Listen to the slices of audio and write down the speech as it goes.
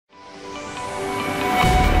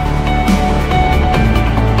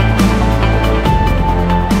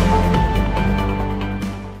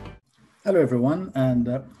Hello, everyone,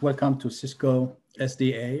 and welcome to Cisco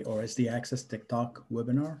SDA or SD Access Tech Talk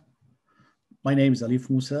webinar. My name is Alif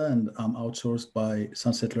Musa, and I'm outsourced by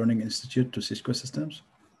Sunset Learning Institute to Cisco Systems.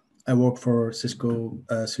 I work for Cisco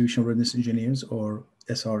Solution Readiness Engineers, or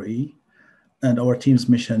SRE, and our team's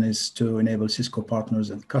mission is to enable Cisco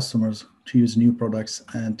partners and customers to use new products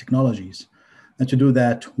and technologies. And to do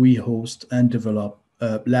that, we host and develop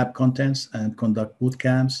lab contents and conduct boot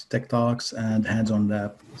camps, tech talks, and hands-on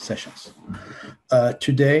lab sessions.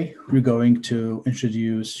 Today, we're going to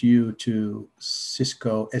introduce you to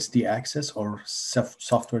Cisco SD Access or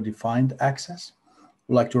software-defined access.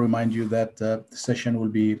 We'd like to remind you that the session will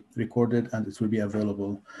be recorded and it will be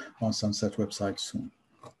available on Sunset website soon.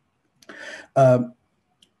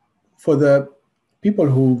 For the people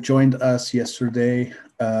who joined us yesterday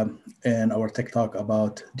in our tech talk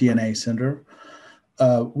about DNA Center,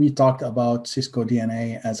 we talked about Cisco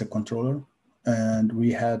DNA as a controller, and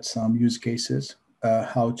we had some use cases,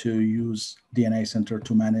 how to use DNA Center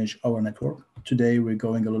to manage our network. Today, we're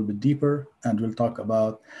going a little bit deeper, and we'll talk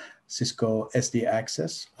about Cisco SD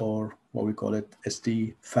Access, or what we call it,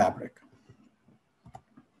 SD Fabric.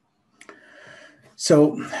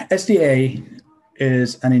 So SDA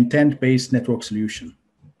is an intent-based network solution,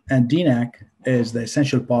 and DNAC is the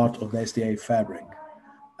essential part of the SDA fabric.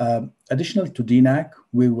 Additional to DNAC,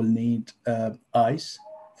 we will need ICE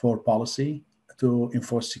for policy to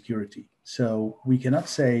enforce security. So we cannot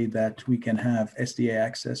say that we can have SDA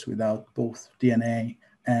access without both DNA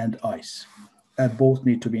and ICE. Both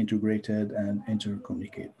need to be integrated and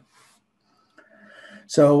intercommunicated.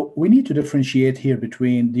 So we need to differentiate here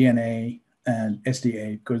between DNA and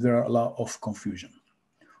SDA because there are a lot of confusion.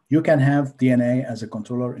 You can have DNA as a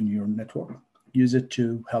controller in your network, use it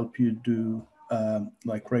to help you do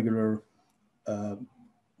like regular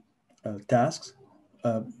tasks,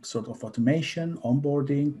 sort of automation,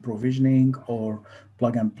 onboarding, provisioning, or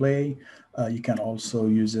plug and play. You can also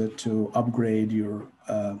use it to upgrade your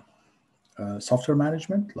software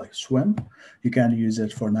management, like SWIM. You can use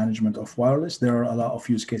it for management of wireless. There are a lot of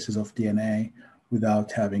use cases of DNA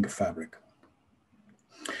without having a fabric.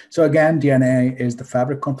 So again, DNA is the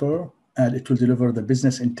fabric controller, and it will deliver the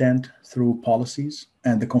business intent through policies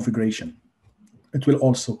and the configuration. It will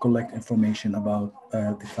also collect information about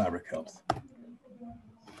the fabric health.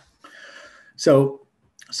 So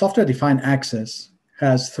software-defined access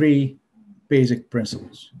has three basic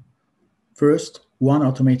principles. First, one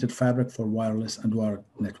automated fabric for wireless and wired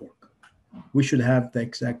network. We should have the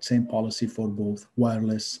exact same policy for both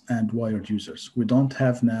wireless and wired users. We don't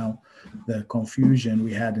have now the confusion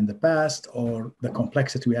we had in the past or the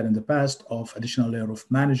complexity we had in the past of additional layer of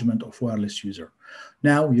management of wireless user.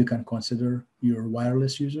 Now you can consider your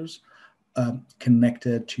wireless users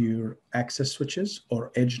connected to your access switches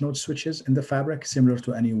or edge node switches in the fabric, similar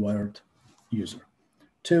to any wired user.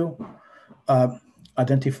 Two,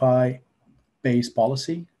 identify base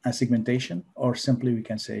policy and segmentation, or simply we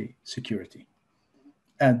can say security.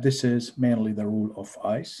 And this is mainly the rule of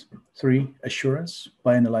ICE. Three, assurance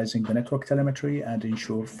by analyzing the network telemetry and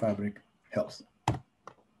ensure fabric health.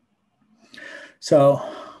 So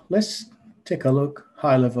let's take a look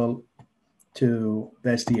high level to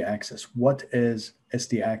the SD access. What is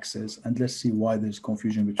SD access? And let's see why there's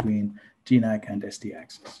confusion between DNAC and SD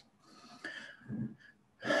access.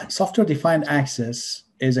 Software-defined access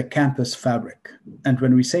is a campus fabric. And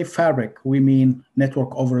when we say fabric, we mean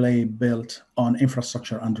network overlay built on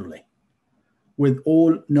infrastructure underlay with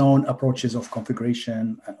all known approaches of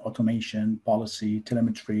configuration, automation, policy,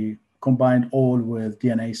 telemetry, combined all with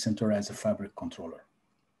DNA Center as a fabric controller.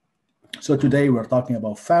 So today we're talking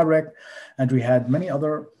about fabric, and we had many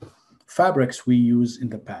other fabrics we used in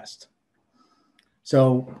the past.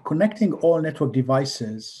 So connecting all network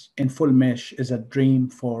devices in full mesh is a dream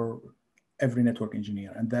for every network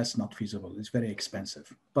engineer, and that's not feasible. It's very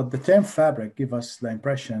expensive. But the term fabric gives us the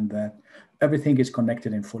impression that everything is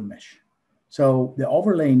connected in full mesh. So the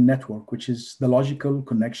overlaying network, which is the logical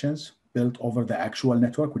connections built over the actual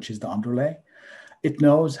network, which is the underlay, it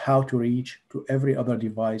knows how to reach to every other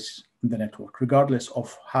device in the network, regardless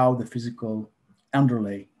of how the physical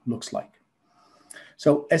underlay looks like.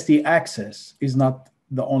 So SD access is not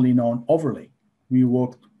the only known overlay. We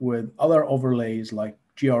worked with other overlays like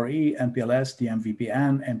GRE, MPLS,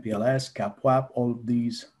 DMVPN, MPLS, CAPWAP, all of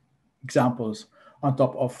these examples on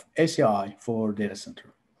top of ACI for data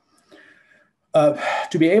center.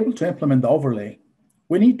 To be able to implement the overlay,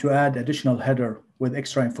 we need to add additional header with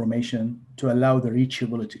extra information to allow the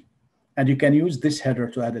reachability. And you can use this header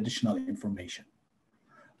to add additional information.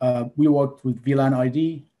 We worked with VLAN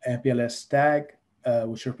ID, MPLS tag,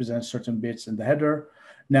 which represents certain bits in the header.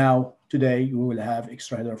 Now, Today, we will have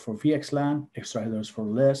extra header for VXLAN, extra headers for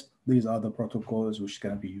Lisp. These are the protocols which are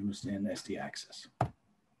going to be used in SD access.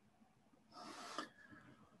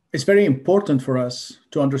 It's very important for us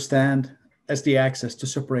to understand SD access to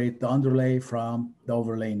separate the underlay from the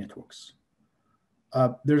overlay networks.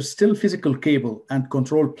 There's still physical cable and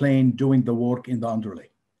control plane doing the work in the underlay,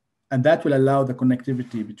 and that will allow the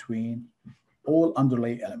connectivity between all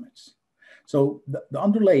underlay elements. So the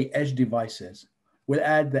underlay edge devices will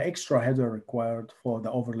add the extra header required for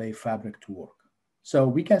the overlay fabric to work. So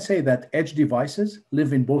we can say that edge devices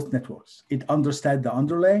live in both networks. It understands the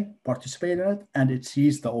underlay, participates in it, and it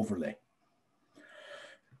sees the overlay.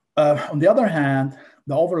 On the other hand,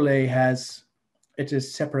 the overlay it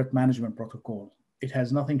is separate management protocol. It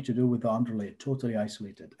has nothing to do with the underlay, totally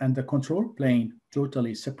isolated. And the control plane,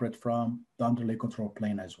 totally separate from the underlay control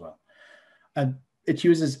plane as well. And it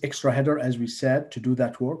uses extra header, as we said, to do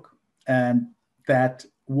that work. And that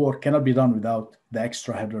work cannot be done without the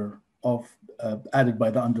extra header added by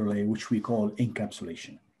the underlay, which we call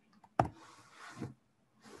encapsulation.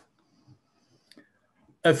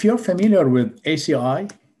 If you're familiar with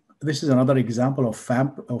ACI, this is another example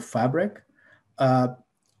of fabric.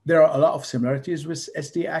 There are a lot of similarities with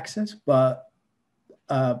SD access, but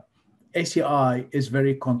ACI is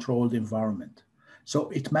very controlled environment. So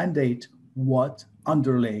it mandates what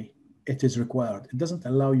underlay it is required. It doesn't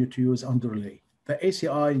allow you to use underlay. The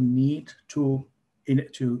ACI need to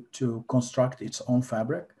construct its own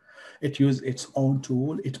fabric. It uses its own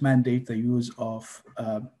tool. It mandates the use of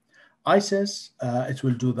ISIS. It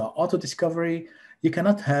will do the auto discovery. You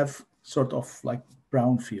cannot have sort of like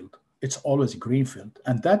brownfield. It's always greenfield.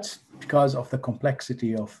 And that's because of the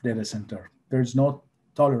complexity of data center. There's no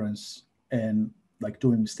tolerance in like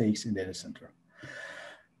doing mistakes in data center.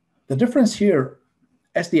 The difference here,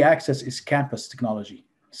 SD access is campus technology.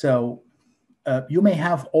 So you may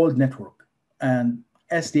have old network, and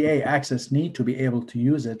SDA access need to be able to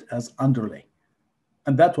use it as underlay.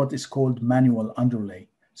 And that's what is called manual underlay.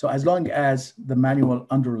 So as long as the manual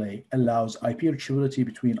underlay allows IP reachability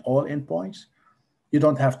between all endpoints, you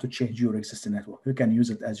don't have to change your existing network. You can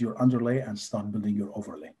use it as your underlay and start building your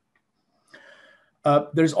overlay.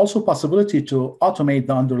 There's also possibility to automate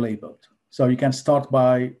the underlay build. So you can start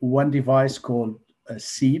by one device called a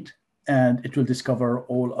seed, and it will discover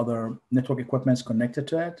all other network equipments connected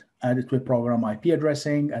to it, and it will program IP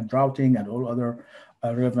addressing and routing and all other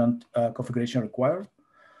relevant configuration required.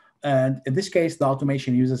 And in this case, the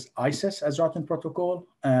automation uses ISIS as routing protocol,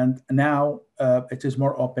 and now it is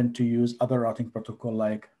more open to use other routing protocol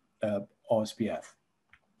like OSPF.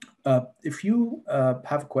 If you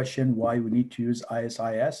have a question why we need to use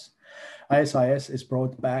ISIS, ISIS is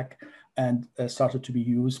brought back and started to be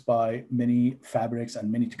used by many fabrics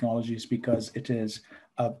and many technologies because it is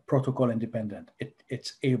protocol independent.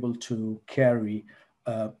 It's able to carry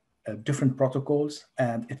different protocols,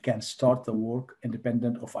 and it can start the work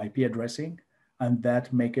independent of IP addressing, and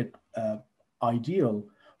that make it ideal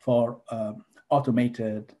for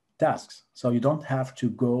automated tasks. So you don't have to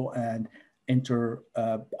go and enter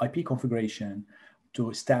IP configuration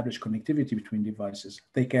to establish connectivity between devices.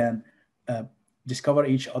 They can discover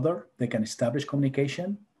each other, they can establish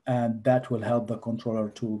communication, and that will help the controller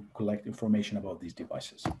to collect information about these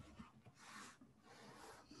devices.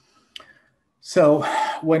 So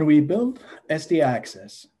when we build SD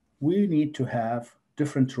access, we need to have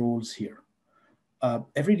different rules here.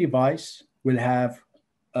 Every device will have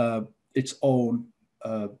its own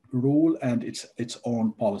rule and its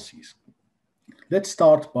own policies. Let's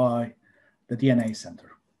start by the DNA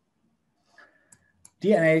center.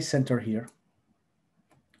 DNA center here,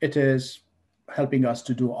 it is helping us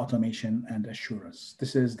to do automation and assurance.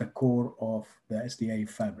 This is the core of the SDA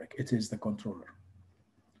fabric. It is the controller.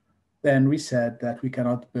 Then we said that we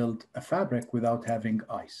cannot build a fabric without having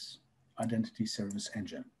ISE, Identity Service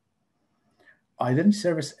Engine. Identity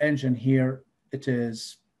Service Engine here,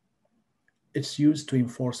 it's used to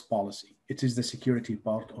enforce policy. It is the security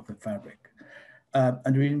part of the fabric.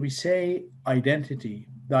 And when we say identity,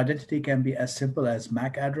 the identity can be as simple as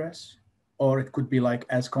MAC address, or it could be like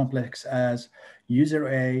as complex as user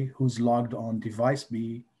A who's logged on device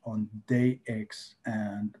B on day X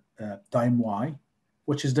and time Y,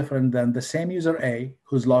 which is different than the same user A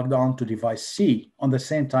who's logged on to device C on the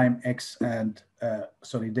same time X and,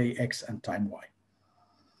 day X and time Y.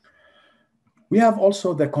 We have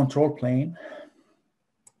also the control plane.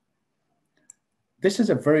 This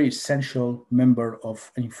is a very essential member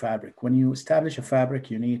of any fabric. When you establish a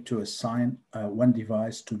fabric, you need to assign one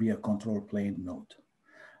device to be a control plane node.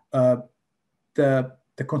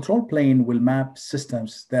 The control plane will map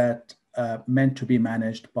systems that meant to be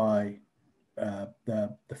managed by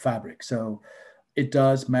the fabric. So it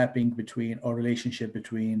does mapping between or relationship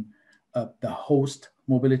between the host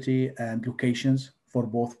mobility and locations for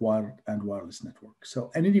both wired and wireless network.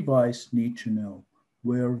 So any device need to know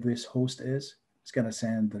where this host is. It's going to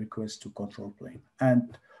send the request to control plane.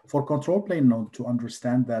 And for control plane node to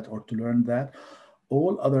understand that or to learn that,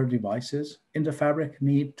 all other devices in the fabric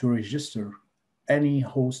need to register any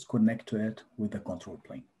host connect to it with the control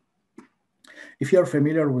plane. If you're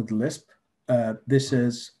familiar with Lisp, this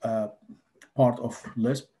is part of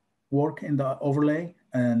Lisp work in the overlay,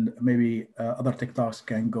 and maybe other tech talks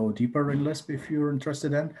can go deeper in Lisp if you're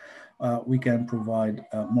interested in. We can provide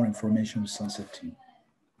more information with Sunset team.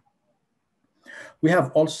 We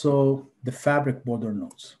have also the fabric border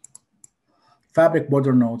nodes. Fabric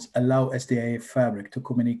border nodes allow SDA fabric to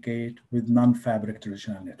communicate with non-fabric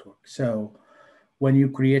traditional network. So when you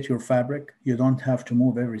create your fabric, you don't have to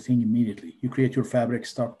move everything immediately. You create your fabric,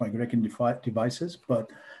 start migrating devices,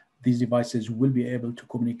 but these devices will be able to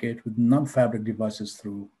communicate with non-fabric devices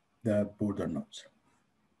through the border nodes.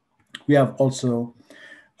 We have also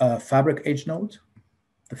a fabric edge node.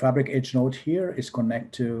 The fabric edge node here is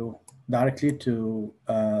connected directly to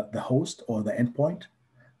the host or the endpoint,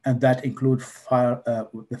 and that includes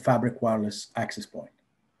the fabric wireless access point.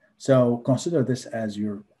 So consider this as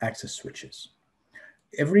your access switches.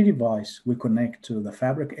 Every device will connect to the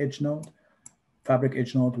fabric edge node. Fabric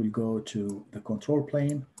edge node will go to the control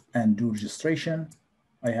plane and do registration.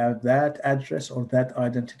 I have that address or that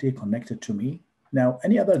identity connected to me. Now,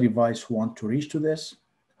 any other device want to reach to this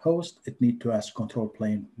host, it need to ask control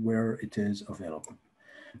plane where it is available.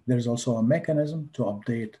 There's also a mechanism to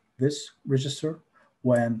update this register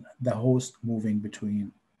when the host moving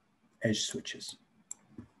between edge switches.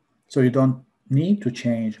 So you don't need to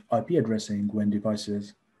change IP addressing when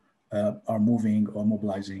devices are moving or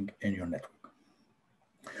mobilizing in your network.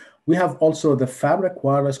 We have also the fabric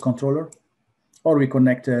wireless controller, or we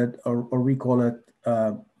connected, or we call it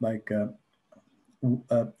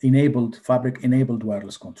fabric enabled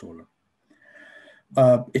wireless controller.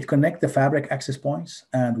 It connects the fabric access points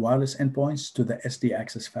and wireless endpoints to the SD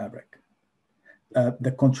access fabric.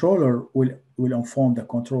 The controller will inform the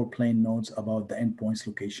control plane nodes about the endpoints,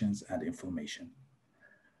 locations, and information.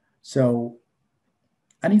 So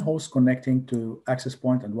any host connecting to access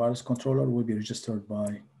point and wireless controller will be registered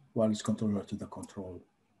by wireless controller to the control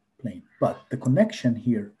plane. But the connection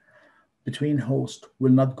here between host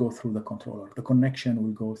will not go through the controller. The connection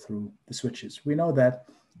will go through the switches. We know that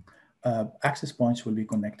access points will be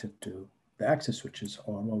connected to the access switches,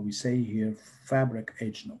 or what we say here, fabric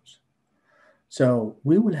edge nodes. So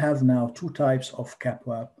we will have now two types of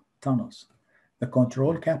CAPWAP tunnels. The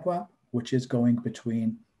control CAPWAP, which is going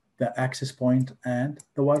between the access point and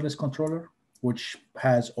the wireless controller, which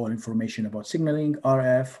has all information about signaling,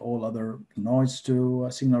 RF, all other noise to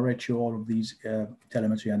signal ratio, all of these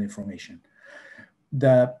telemetry and information.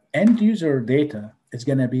 The end user data is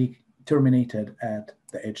going to be terminated at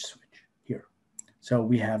the edge switch here. So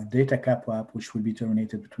we have data CAPWAP, which will be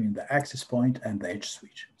terminated between the access point and the edge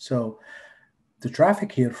switch. So the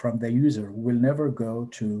traffic here from the user will never go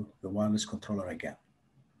to the wireless controller again.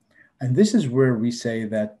 And this is where we say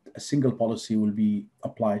that a single policy will be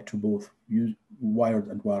applied to both wired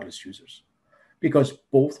and wireless users, because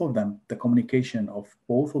both of them, the communication of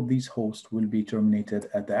both of these hosts will be terminated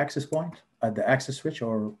at the access point, at the access switch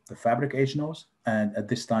or the fabric edge nodes. And at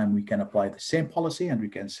this time, we can apply the same policy and we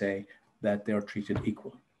can say that they are treated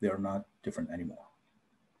equal. They are not different anymore.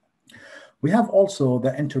 We have also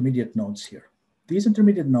the intermediate nodes here. These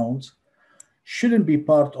intermediate nodes shouldn't be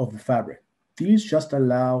part of the fabric. These just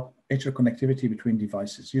allow interconnectivity between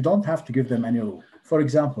devices. You don't have to give them any rule. For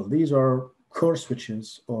example, these are core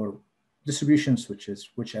switches or distribution switches,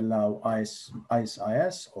 which allow IS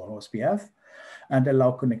or OSPF and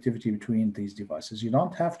allow connectivity between these devices. You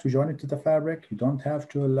don't have to join it to the fabric. You don't have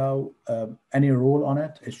to allow any rule on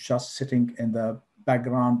it. It's just sitting in the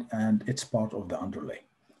background and it's part of the underlay.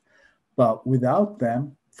 But without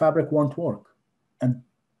them, fabric won't work. And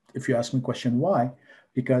if you ask me a question, why?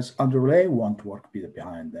 Because underlay won't work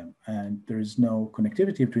behind them, and there is no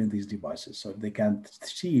connectivity between these devices. So if they can't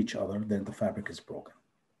see each other, then the fabric is broken.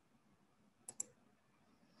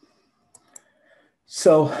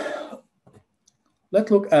 So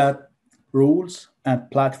let's look at rules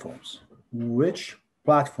and platforms. Which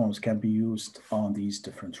platforms can be used on these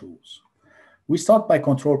different rules? We start by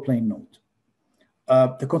control plane node.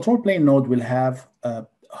 The control plane node will have a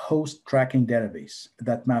host tracking database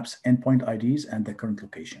that maps endpoint IDs and the current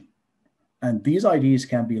location. And these IDs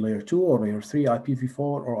can be layer 2 or layer 3 IPv4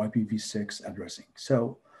 or IPv6 addressing.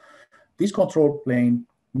 So these control plane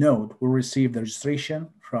node will receive the registration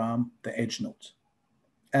from the edge node,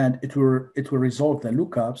 and it will resolve the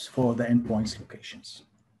lookups for the endpoints locations.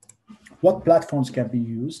 What platforms can be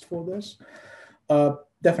used for this?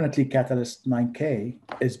 Definitely Catalyst 9K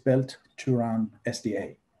is built to run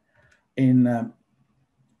SDA. In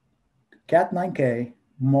Cat 9K,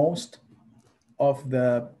 most of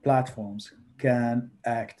the platforms can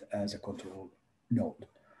act as a control node.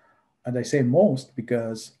 And I say most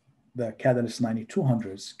because the Catalyst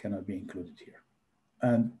 9200s cannot be included here.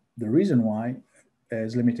 And the reason why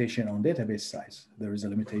is limitation on database size. There is a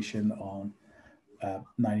limitation on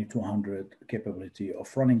 9200 capability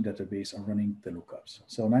of running database and running the lookups.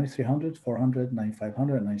 So 9300, 400,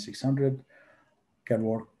 9500, 9600 can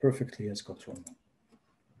work perfectly as control node.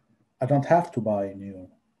 I don't have to buy new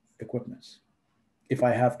equipments. If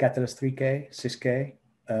I have Catalyst 3K, 6K,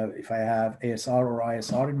 if I have ASR or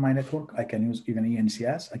ISR in my network, I can use even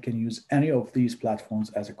ENCS. I can use any of these platforms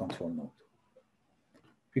as a control node.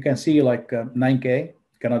 You can see like 9K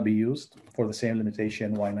cannot be used for the same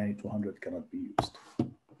limitation why 9200 cannot be used.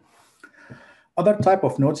 Other type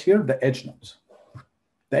of nodes here, the edge nodes.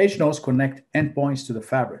 The edge nodes connect endpoints to the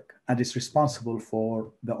fabric and is responsible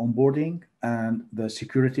for the onboarding and the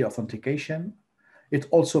security authentication. It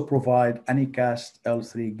also provides Anycast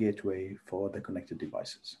L3 gateway for the connected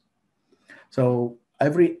devices. So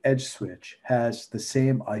every edge switch has the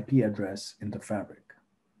same IP address in the fabric.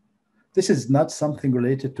 This is not something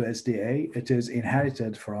related to SDA. It is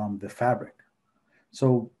inherited from the fabric.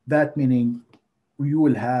 So that meaning you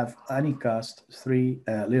will have Anycast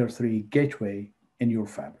layer 3 gateway in your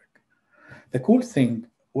fabric. The cool thing,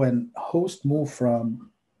 when host move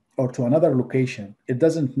from or to another location, it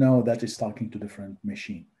doesn't know that it's talking to different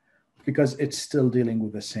machine because it's still dealing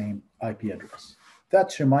with the same IP address.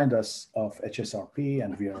 That reminds us of HSRP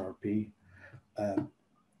and VRRP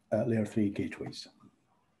layer 3 gateways.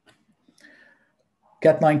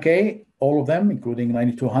 Cat 9K, all of them, including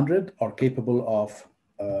 9200, are capable of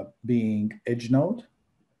being edge node.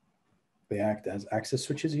 They act as access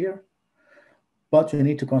switches here. But you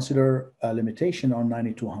need to consider a limitation on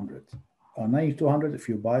 9200. On 9200, if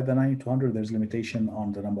you buy the 9200, there's limitation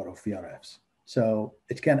on the number of VRFs. So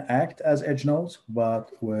it can act as edge nodes,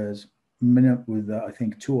 but with I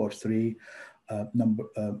think 2 or 3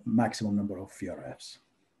 maximum number of VRFs.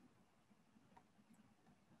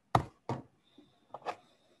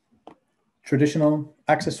 Traditional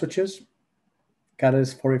access switches,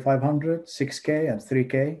 Catalyst 4500, 6K, and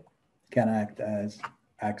 3K can act as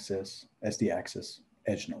SD access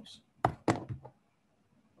edge nodes.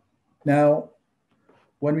 Now,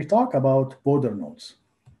 when we talk about border nodes,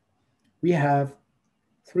 we have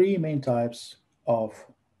 3 main types of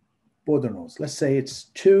border nodes. Let's say it's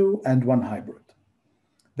 2 and 1 hybrid.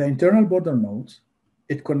 The internal border nodes,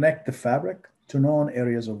 it connects the fabric to known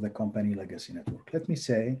areas of the company legacy network. Let me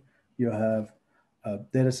say you have a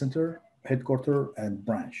data center, headquarters, and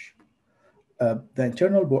branch. The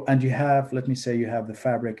internal border, and you have, let me say you have the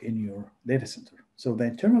fabric in your data center. So the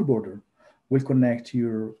internal border will connect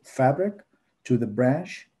your fabric to the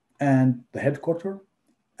branch and the headquarters,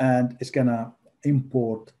 and it's gonna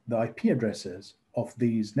import the IP addresses of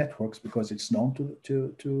these networks because it's known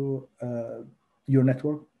to your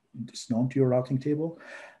network, it's known to your routing table,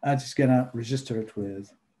 and it's gonna register it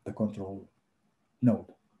with the control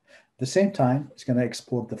node. At the same time, it's going to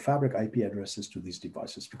export the fabric IP addresses to these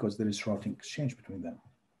devices because there is routing exchange between them.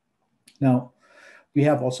 Now, we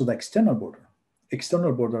have also the external border.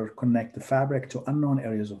 External border connect the fabric to unknown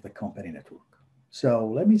areas of the company network. So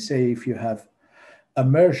let me say if you have a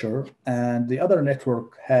merger and the other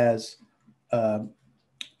network has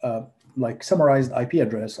like summarized IP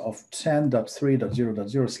address of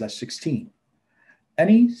 10.3.0.0/16,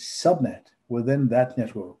 any subnet within that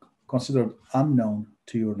network considered unknown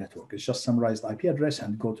to your network. It's just summarized IP address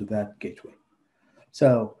and go to that gateway.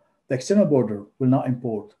 So the external border will not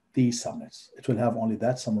import these subnets. It will have only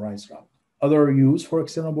that summarized route. Other use for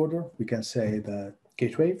external border, we can say the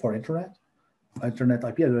gateway for internet. Internet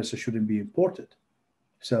IP addresses shouldn't be imported.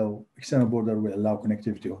 So external border will allow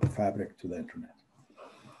connectivity of the fabric to the internet.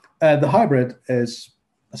 The hybrid is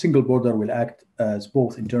a single border will act as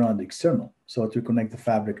both internal and external. So it will connect the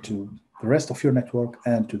fabric to the rest of your network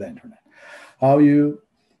and to the internet. How you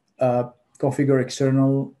configure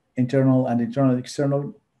external, internal, and internal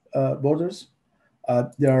external borders?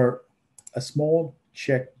 There are a small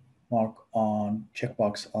checkbox on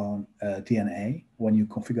DNA when you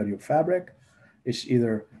configure your fabric. It's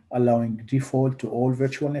either allowing default to all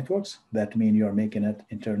virtual networks. That means you're making it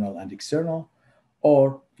internal and external,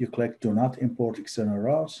 or you click do not import external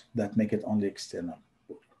routes that make it only external.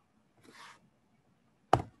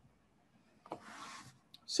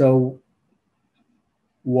 So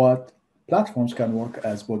what platforms can work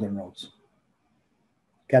as border nodes?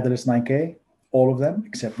 Catalyst 9K, all of them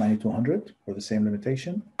except 9200 for the same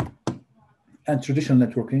limitation. And traditional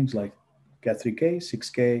networkings like Cat3K,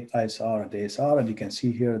 6K, ISR, and ASR. And you can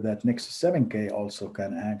see here that Nexus 7K also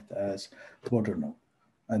can act as border node.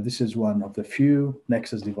 And this is one of the few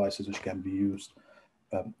Nexus devices which can be used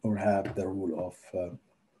or have the rule of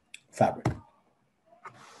fabric.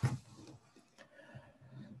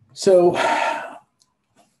 So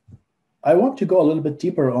I want to go a little bit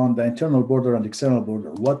deeper on the internal border and external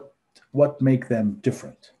border. What make them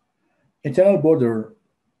different? Internal border,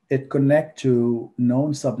 it connects to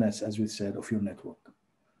known subnets, as we said, of your network.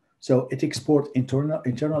 So it exports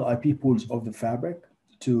internal IP pools of the fabric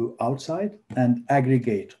to outside and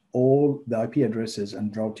aggregate all the IP addresses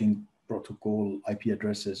and routing protocol IP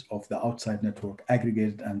addresses of the outside network,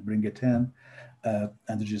 aggregate it and bring it in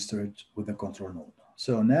and register it with the control node.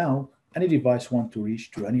 So now any device want to reach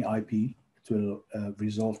to any IP, it will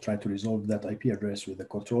try to resolve that IP address with the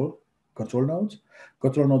control node.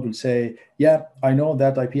 Control node will say, yeah, I know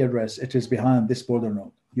that IP address, it is behind this border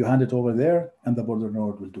node. You hand it over there and the border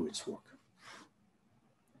node will do its work.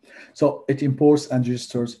 So it imports and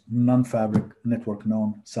registers non-fabric network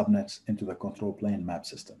known subnets into the control plane map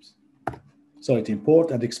systems. So it import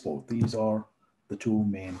and export. These are the two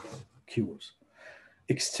main keywords.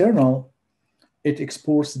 External, it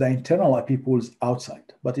exports the internal IP pools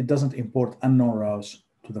outside, but it doesn't import unknown routes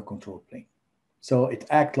to the control plane. So it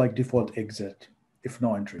acts like default exit if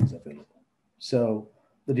no entry is available. So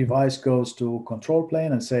the device goes to control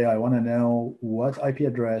plane and say, I want to know what IP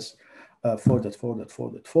address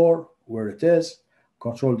 4.4.4.4, where it is.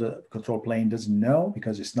 The control plane doesn't know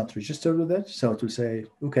because it's not registered with it. So it will say,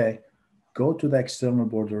 okay, go to the external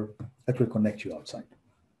border. It will connect you outside.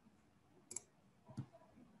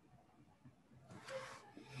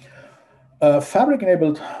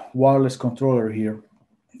 Fabric-enabled wireless controller here,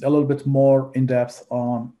 a little bit more in depth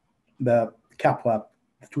on the CAPWAP,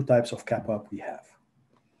 the two types of CAPWAP we have.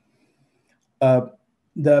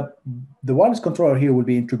 The wireless controller here will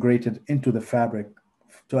be integrated into the fabric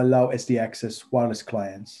to allow SD access wireless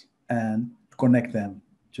clients and connect them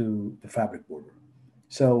to the fabric border.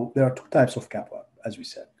 So there are two types of CAPWAP, as we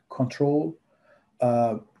said. Control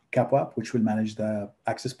CAPWAP, which will manage the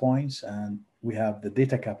access points, and we have the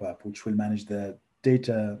data CAPWAP, which will manage the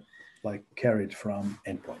data like carried from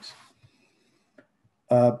endpoints.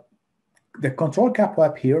 The control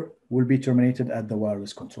CAPWAP here will be terminated at the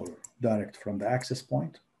wireless controller, direct from the access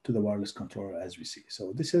point to the wireless controller, as we see.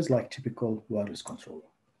 So this is like typical wireless controller.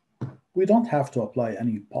 We don't have to apply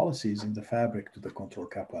any policies in the fabric to the control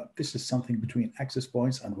CAPWAP. This is something between access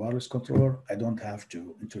points and wireless controller. I don't have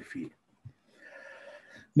to interfere.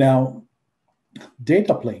 Now,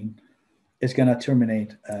 data plane is going to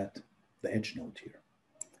terminate at the edge node here.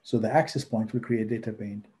 So the access point will create data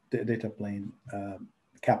plane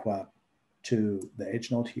CAPWAP to the edge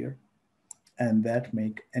node here, and that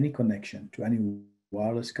make any connection to any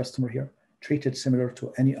wireless customer here treated similar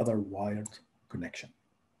to any other wired connection.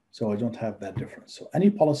 So I don't have that difference. So any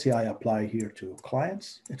policy I apply here to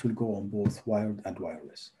clients, it will go on both wired and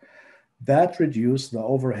wireless. That reduces the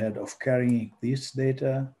overhead of carrying this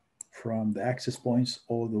data from the access points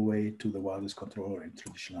all the way to the wireless controller in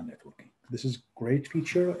traditional networking. This is a great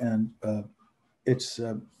feature, and it's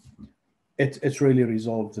really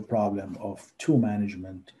resolved the problem of tool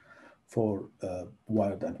management for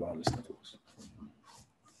wired and wireless networks.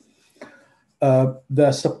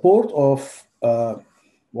 The support of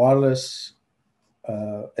wireless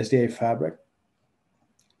SDA fabric,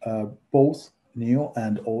 both new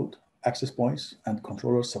and old access points and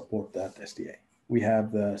controllers support that SDA. We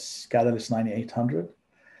have the Catalyst 9800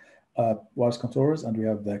 wireless controllers, and we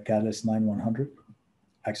have the Catalyst 9100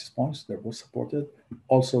 access points. They're both supported.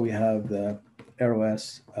 Also, we have the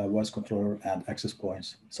AirOS wireless controller and access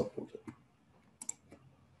points supported.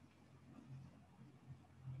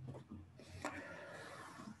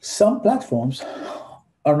 Some platforms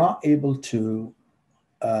are not able to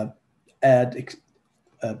add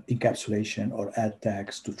encapsulation or add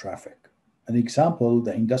tags to traffic. An example,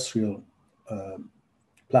 the industrial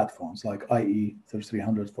platforms like IE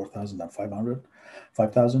 3300, 4000, and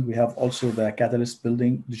 5000. We have also the Catalyst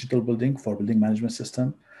digital building for building management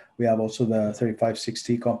system. We have also the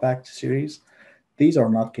 3560 compact series. These are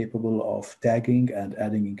not capable of tagging and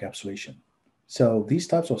adding encapsulation. So these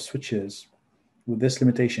types of switches with this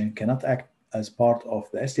limitation cannot act as part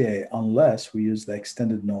of the SDA unless we use the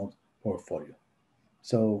extended node portfolio.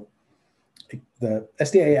 So the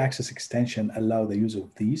SDA access extension allow the use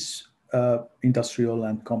of these industrial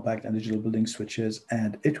and compact and digital building switches,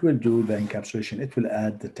 and it will do the encapsulation. It will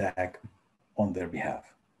add the tag on their behalf.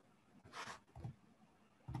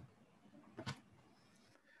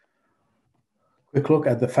 Quick look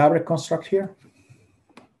at the fabric construct here.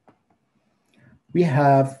 We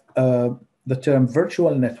have the term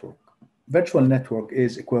virtual network. Virtual network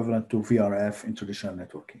is equivalent to VRF in traditional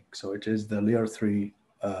networking. So it is the layer 3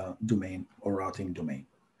 domain or routing domain.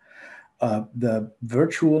 The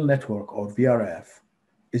virtual network or VRF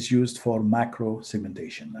is used for macro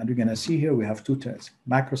segmentation. And you're going to see here we have two terms,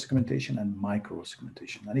 macro segmentation and micro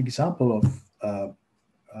segmentation. An example of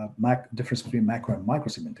difference between macro and micro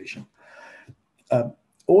segmentation.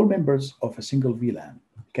 All members of a single VLAN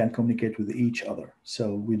can communicate with each other.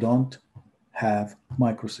 So we don't have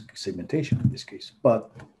micro segmentation in this case,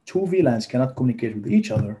 but two VLANs cannot communicate with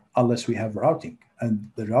each other unless we have routing.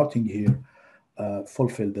 And the routing here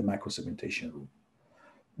fulfill the macro segmentation rule.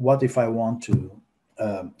 What if I want to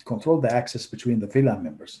control the access between the VLAN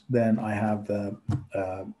members? Then I have the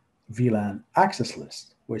VLAN access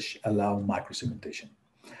list, which allow micro segmentation.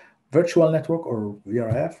 Virtual network or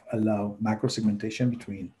VRF allow macro segmentation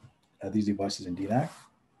between these devices in DNAC.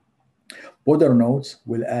 Border nodes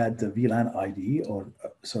will add the VLAN ID or,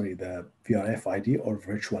 the VRF ID or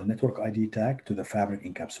virtual network ID tag to the fabric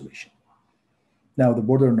encapsulation. Now, the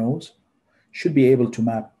border nodes should be able to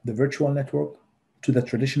map the virtual network to the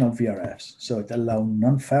traditional VRFs. So it allows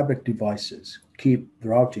non-fabric devices keep the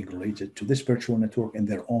routing related to this virtual network in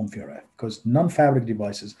their own VRF, because non-fabric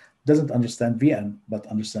devices doesn't understand VN, but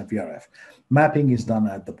understand VRF. Mapping is done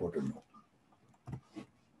at the border node.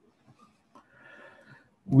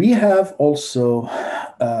 We have also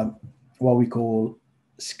what we call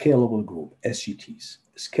scalable group, SGTs.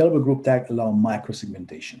 Scalable group tag allow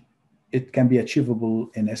micro-segmentation. It can be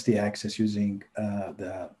achievable in SD access using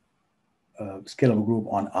the scalable group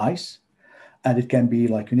on ICE. And it can be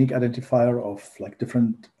like unique identifier of like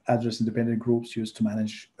different address independent groups used to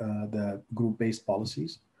manage the group-based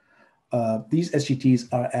policies. These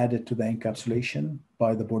SGTs are added to the encapsulation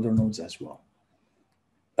by the border nodes as well.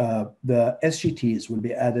 The SGTs will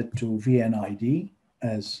be added to VNID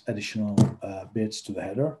as additional bits to the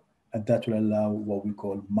header, and that will allow what we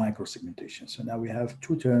call micro-segmentation. So now we have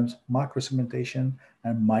two terms, micro-segmentation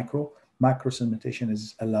and micro. Macro-segmentation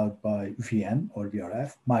is allowed by VN or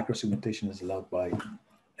VRF. Micro-segmentation is allowed by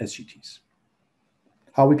SGTs.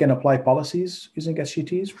 How we can apply policies using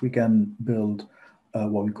SGTs? We can build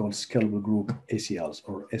what we call scalable group ACLs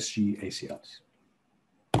or SG ACLs.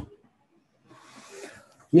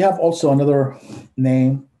 We have also another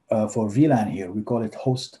name for VLAN here. We call it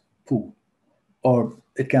host pool, or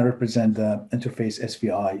it can represent the interface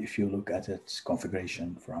SVI if you look at its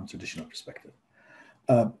configuration from a traditional perspective.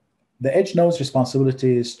 The edge node's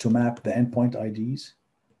responsibility is to map the endpoint IDs,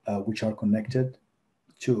 which are connected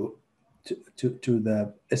to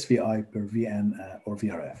the SVI per VN or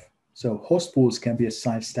VRF. So host pools can be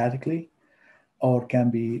assigned statically or can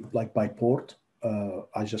be like by port.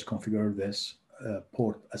 I just configure this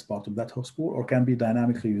port as part of that host pool, or can be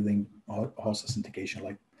dynamically using host authentication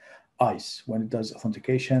like ICE. When it does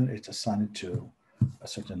authentication, it's assigned to a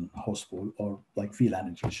certain host pool or like VLAN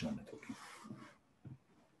in traditional networking.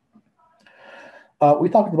 We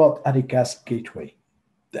talked about Anycast gateway.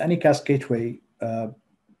 The Anycast gateway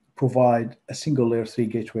provide a single layer 3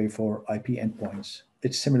 gateway for IP endpoints.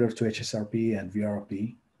 It's similar to HSRP and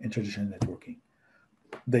VRP in traditional networking.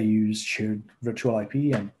 They use shared virtual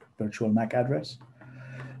IP and virtual MAC address.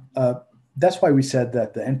 That's why we said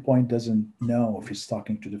that the endpoint doesn't know if it's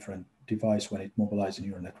talking to different device when it mobilizes in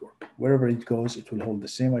your network. Wherever it goes, it will hold the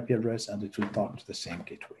same IP address and it will talk to the same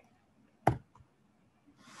gateway.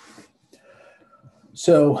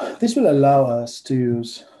 So this will allow us to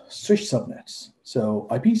use switch subnets. So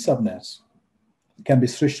IP subnets can be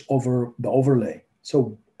switched over the overlay.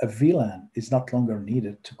 So a VLAN is not longer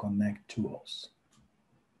needed to connect two hosts.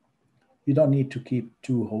 You don't need to keep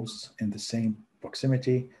two hosts in the same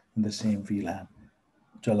proximity in the same VLAN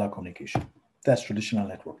to allow communication. That's traditional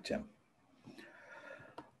network, Tim.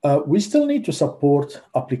 We still need to support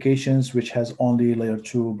applications which has only layer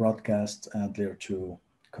 2 broadcast and layer 2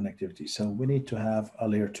 connectivity. So we need to have a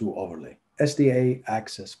layer 2 overlay. SDA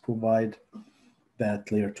access provide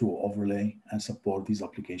that layer 2 overlay and support these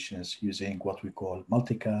applications using what we call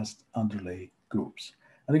multicast underlay groups.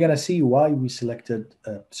 And we're going to see why we selected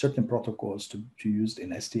certain protocols to use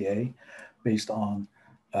in SDA based on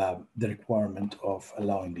the requirement of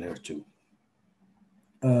allowing layer 2.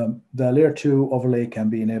 The layer 2 overlay can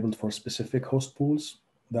be enabled for specific host pools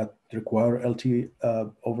that require LT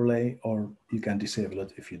overlay, or you can disable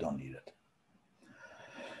it if you don't need it.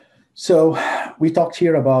 So we talked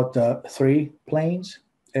here about three planes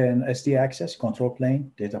in SD access: control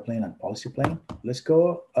plane, data plane, and policy plane. Let's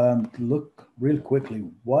go look real quickly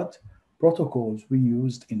what protocols we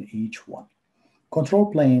used in each one.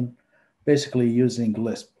 Control plane, basically using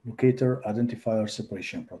Lisp, locator identifier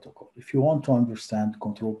separation protocol. If you want to understand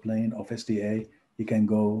control plane of SDA, you can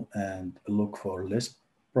go and look for Lisp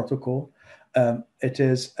protocol.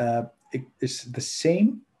 It's the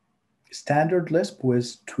same standard Lisp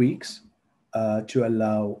with tweaks to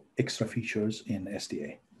allow extra features in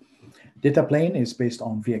SDA. Data plane is based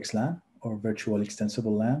on VXLAN or virtual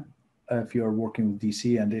extensible LAN. If you're working with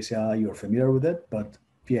DC and ACI, you're familiar with it, but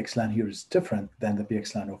VXLAN here is different than the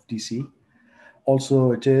VXLAN of DC.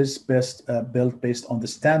 Also, it is built based on the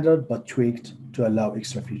standard, but tweaked to allow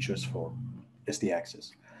extra features for SD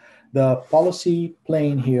access. The policy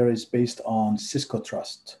plane here is based on Cisco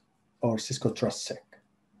Trust or Cisco TrustSec.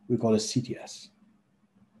 We call it CTS.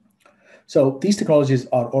 So these technologies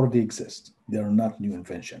already exist. They are not new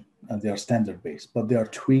invention, and they are standard-based, but they are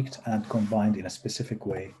tweaked and combined in a specific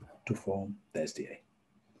way to form the SDA.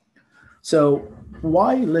 So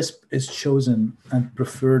why Lisp is chosen and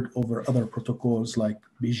preferred over other protocols like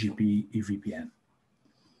BGP, EVPN?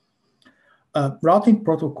 Routing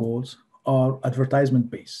protocols are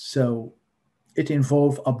advertisement-based, so it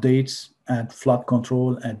involves updates and flood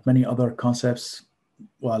control and many other concepts,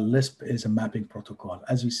 while Lisp is a mapping protocol.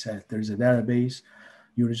 As we said, there's a database.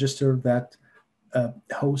 You register that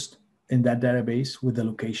host in that database with the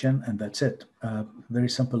location, and that's it. Very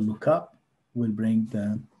simple lookup will bring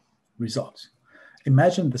the results.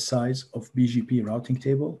 Imagine the size of BGP routing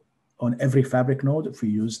table on every fabric node if we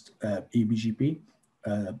used eBGP,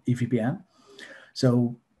 EVPN.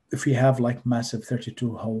 So if we have like massive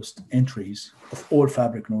 32 host entries of all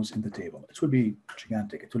fabric nodes in the table, it will be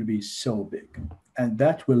gigantic. It will be so big. And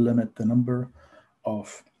that will limit the number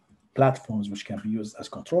of platforms which can be used as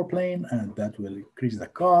control plane, and that will increase the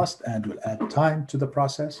cost and will add time to the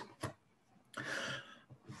process.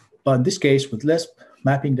 But in this case, with Lisp,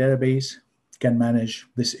 mapping database can manage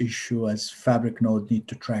this issue as fabric node need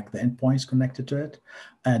to track the endpoints connected to it,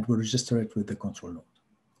 and will register it with the control node.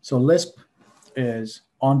 So Lisp is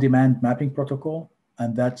on-demand mapping protocol,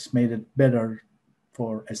 and that's made it better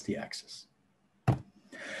for SD access.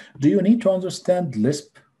 Do you need to understand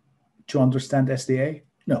Lisp to understand SDA?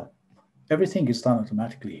 No. Everything is done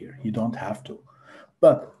automatically here. You don't have to.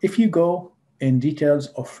 But if you go in details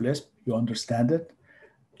of Lisp, you understand it,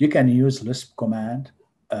 you can use Lisp command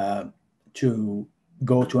to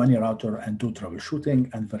go to any router and do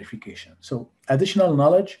troubleshooting and verification. So additional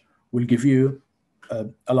knowledge will give you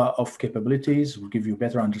a lot of capabilities, will give you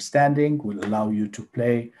better understanding, will allow you to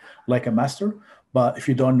play like a master. But if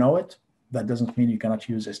you don't know it, that doesn't mean you cannot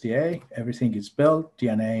use SDA. Everything is built.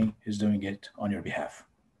 DNA is doing it on your behalf.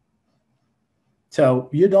 So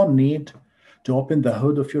you don't need to open the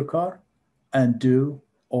hood of your car and do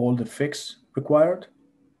all the fix required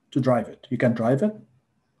to drive it. You can drive it.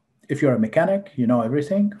 If you're a mechanic, you know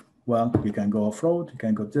everything. Well, you can go off-road, you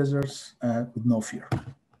can go deserts with no fear.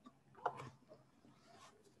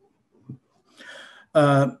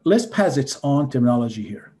 Lisp has its own terminology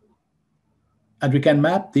here. And we can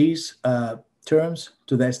map these terms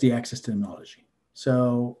to the SD access terminology.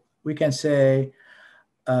 So we can say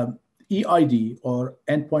EID, or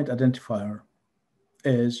endpoint identifier,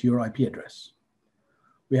 is your IP address.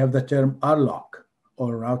 We have the term RLOC,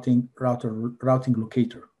 or routing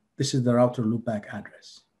locator. This is the router loopback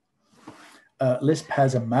address. Lisp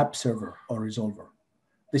has a map server or resolver.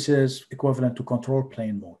 This is equivalent to control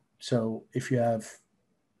plane mode. So if you have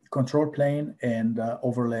control plane and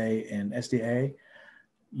overlay in SDA,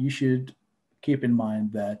 you should keep in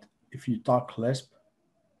mind that if you talk Lisp,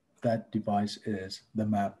 that device is the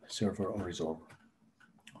map server or resolver.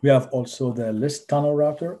 We have also the list tunnel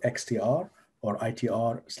router, XTR, or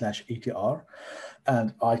ITR/ETR,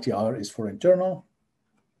 and ITR is for internal,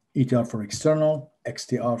 ETR for external,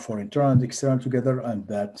 XTR for internal and external together, and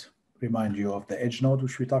that reminds you of the edge node,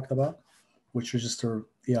 which we talked about, which register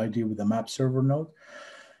EID with the map server node.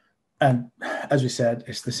 And as we said,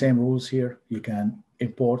 it's the same rules here. You can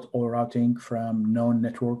import all routing from known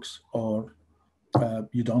networks, or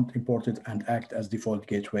you don't import it and act as default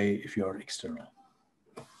gateway if you're external.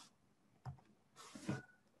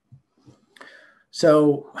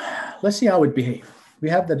 So let's see how it behaves. We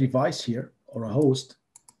have the device here, or a host,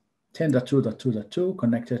 10.2.2.2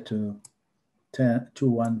 connected to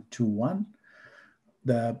 21.2.1.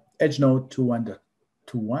 The edge node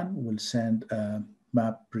 21.2.1 will send a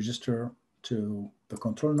map register to the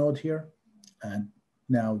control node here. And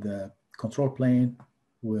now the control plane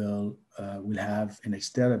will have in its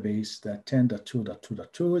database that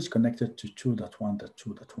 10.2.2.2 is connected to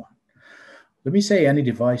 2.1.2.1. Let me say any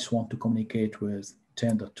device want to communicate with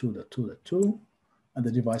 10.2.2.2, and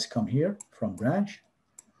the device come here from branch.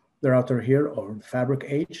 The router here, or the fabric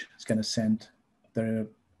edge, is going to send the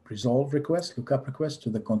resolve request, lookup request to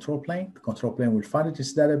the control plane. The control plane will find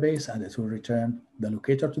its database, and it will return the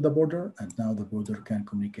locator to the border, and now the border can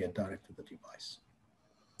communicate direct to the device.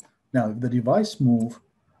 Now, if the device move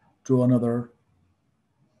to another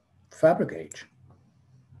fabric edge,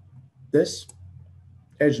 this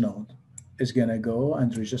edge node is going to go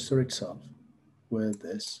and register itself with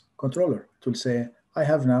this controller. It will say, I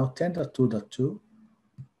have now 10.2.2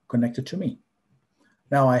 connected to me.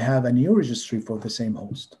 Now I have a new registry for the same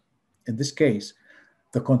host. In this case,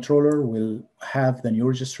 the controller will have the new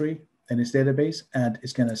registry in its database, and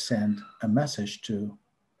it's going to send a message to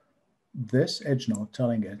this edge node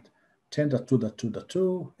telling it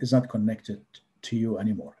 10.2.2.2 is not connected to you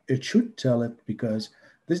anymore. It should tell it because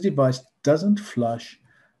this device doesn't flush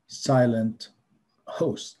silent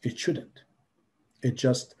hosts. It shouldn't. It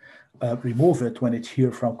just remove it when it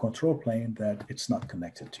hears from control plane that it's not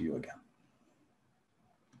connected to you again.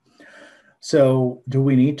 So do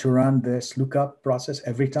we need to run this lookup process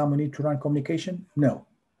every time we need to run communication? No.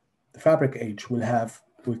 The fabric edge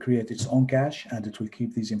will create its own cache, and it will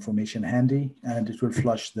keep these information handy, and it will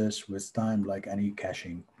flush this with time like any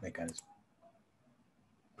caching mechanism.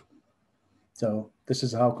 So this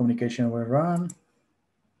is how communication will run.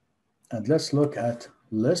 And let's look at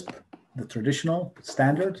Lisp, the traditional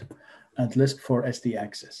standard, and Lisp for SD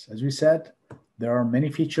access. As we said, there are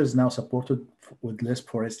many features now supported with Lisp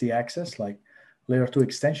for SD access, like layer 2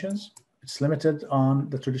 extensions. It's limited on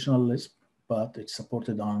the traditional Lisp, but it's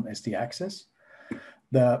supported on SD access.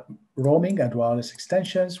 The roaming and wireless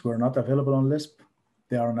extensions were not available on Lisp.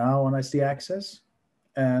 They are now on SD access.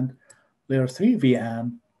 And layer 3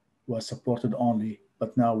 VN was supported only,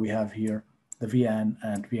 but now we have here the VN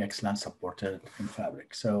and VXLAN supported in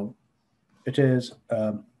Fabric. So it is,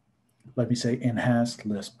 let me say, enhanced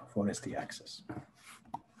Lisp for SD access.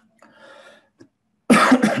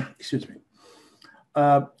 Excuse me.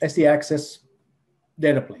 SD access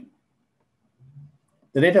data plane.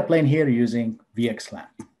 The data plane here using VXLAN.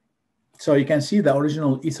 So you can see the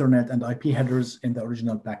original Ethernet and IP headers in the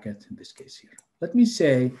original packet in this case here. Let me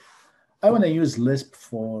say, I want to use Lisp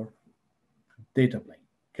for data plane.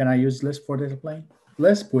 Can I use Lisp for data plane?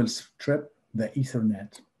 Lisp will strip the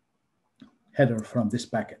Ethernet header from this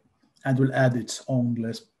packet and will add its own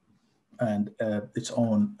Lisp and its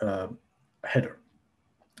own header.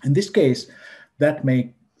 In this case, that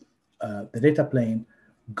make the data plane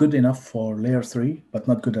good enough for layer 3, but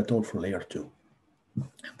not good at all for layer 2.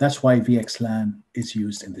 That's why VXLAN is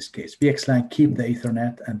used in this case. VXLAN keep the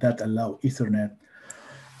Ethernet, and that allow Ethernet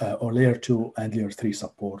or layer 2 and layer 3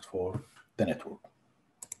 support for the network.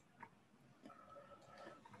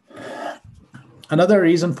 Another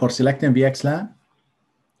reason for selecting VXLAN,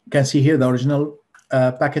 you can see here the original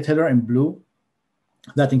packet header in blue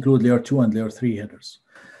that include layer 2 and layer 3 headers.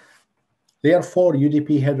 Layer 4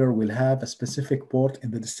 UDP header will have a specific port in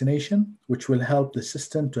the destination, which will help the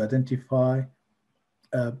system to identify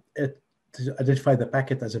the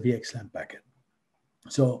packet as a VXLAN packet.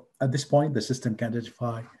 So at this point, the system can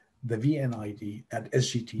identify the VNID and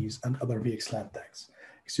SGTs and other VXLAN tags.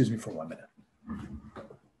 Excuse me for 1 minute.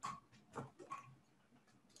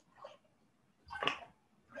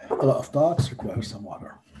 A lot of talks require some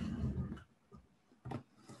water.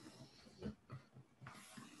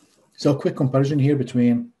 So a quick comparison here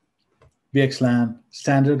between VXLAN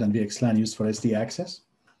standard and VXLAN used for SD access.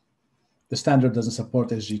 The standard doesn't support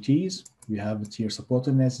SGTs. We have it here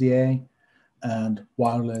supported in SDA, and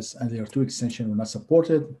wireless and layer 2 extension were not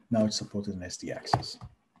supported. Now it's supported in SD access.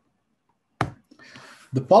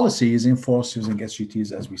 The policy is enforced using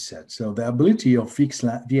SGTs, as we said. So the ability of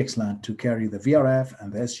VXLAN to carry the VRF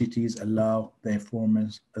and the SGTs allow the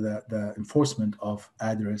enforcement of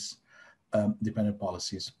address dependent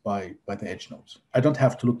policies by the edge nodes. I don't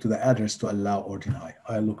have to look to the address to allow or deny.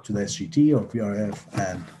 I look to the SGT or VRF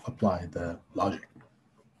and apply the logic.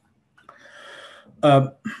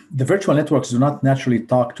 The virtual networks do not naturally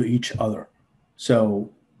talk to each other. So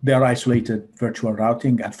they are isolated virtual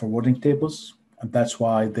routing and forwarding tables, and that's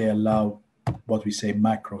why they allow what we say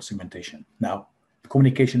macro segmentation. Now,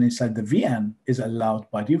 communication inside the VM is allowed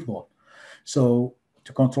by default. So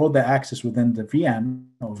to control the access within the VM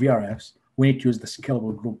or VRFs, we need to use the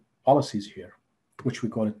scalable group policies here, which we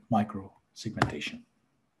call it micro segmentation.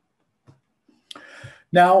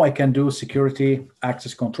 Now I can do security,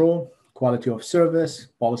 access control, quality of service,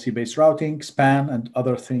 policy-based routing, span, and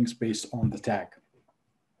other things based on the tag.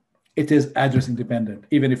 It is address independent.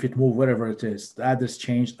 Even if it moves wherever it is, the address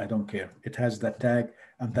changed, I don't care. It has that tag,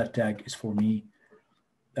 and that tag is for me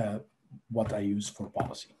what I use for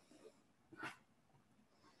policy.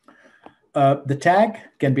 The tag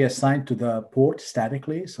can be assigned to the port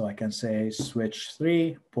statically. So I can say switch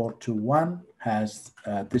 3, port 21 has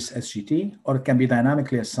this SGT, or it can be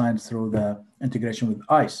dynamically assigned through the integration with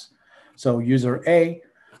ICE. So user A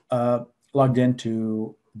logged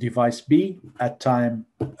into device B at time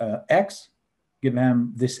X, give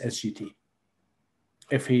him this SGT.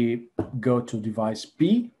 If he go to device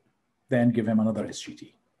B, then give him another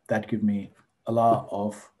SGT. That gives me a lot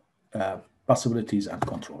of possibilities and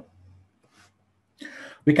control.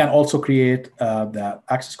 We can also create the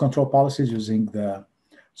access control policies using the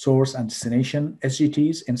source and destination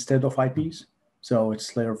SGTs instead of IPs. So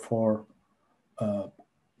it's layer 4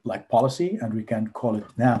 like policy, and we can call it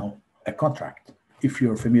now a contract. If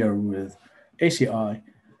you're familiar with ACI,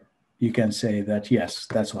 you can say that, yes,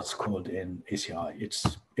 that's what's called in ACI.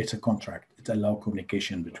 It's a contract. It allows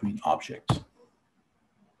communication between objects.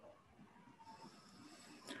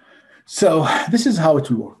 So this is how it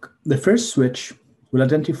will work. The first switch will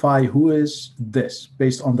identify who is this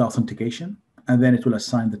based on the authentication, and then it will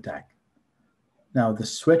assign the tag. Now the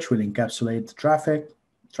switch will encapsulate the traffic.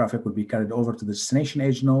 Traffic will be carried over to the destination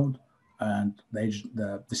edge node, and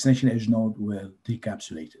the destination edge node will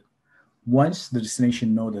decapsulate it. Once the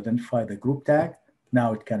destination node identifies the group tag,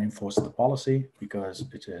 now it can enforce the policy because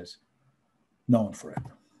it is known for it.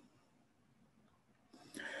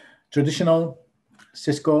 Traditional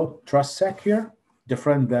Cisco TrustSec here,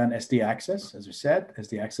 different than SD Access. As we said,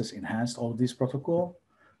 SD Access enhanced all of these protocols.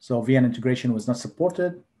 So VN integration was not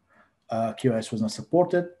supported. QoS was not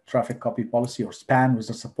supported. Traffic copy policy or span was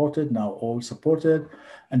not supported. Now all supported.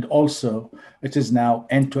 And also, it is now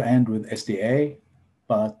end-to-end with SDA,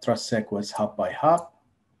 but TrustSec was hop by hop.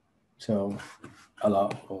 So a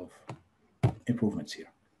lot of improvements here.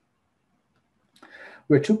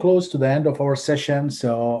 We're too close to the end of our session,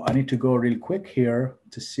 so I need to go real quick here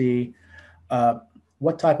to see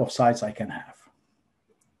what type of sites I can have.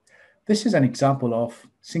 This is an example of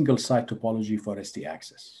single site topology for SD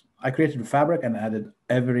Access. I created a fabric and added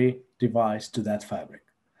every device to that fabric.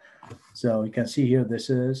 So you can see here, this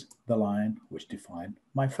is the line which defined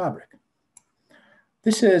my fabric.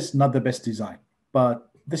 This is not the best design,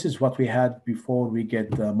 but this is what we had before we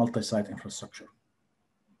get the multi-site infrastructure.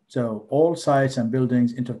 So all sites and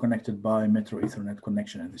buildings interconnected by Metro Ethernet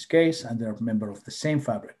connection in this case, and they're a member of the same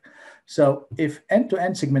fabric. So if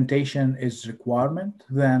end-to-end segmentation is requirement,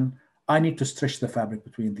 then I need to stretch the fabric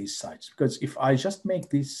between these sites, because if I just make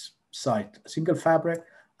this site a single fabric,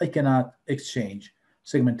 I cannot exchange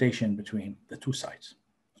segmentation between the two sites,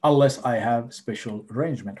 unless I have special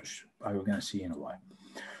arrangement, which I will going to see in a while.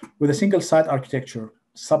 With a single site architecture,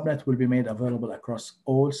 subnet will be made available across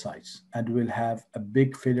all sites and will have a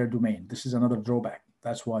big failure domain. This is another drawback.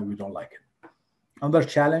 That's why we don't like it. Another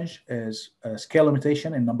challenge is a scale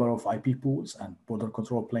limitation in number of IP pools and border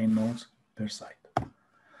control plane nodes per site.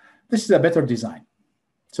 This is a better design.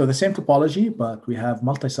 So the same topology, but we have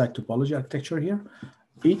multi-site topology architecture here.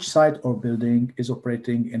 Each site or building is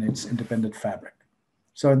operating in its independent fabric.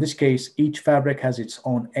 So in this case, each fabric has its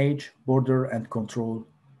own edge, border, and control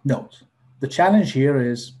nodes. The challenge here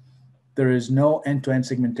is there is no end-to-end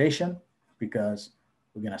segmentation because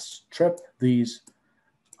we're going to strip these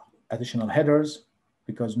additional headers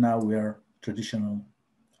because now we're traditional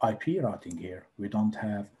IP routing here. We don't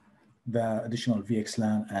have the additional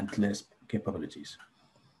VXLAN and Lisp capabilities.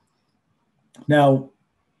 Now,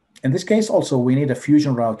 in this case also, we need a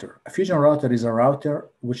fusion router. A fusion router is a router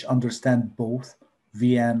which understands both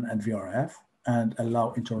VN and VRF and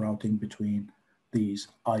allow interrouting between these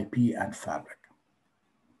IP and fabric.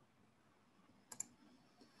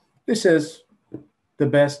 This is the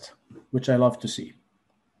best, which I love to see.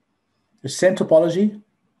 The same topology,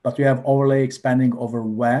 but we have overlay expanding over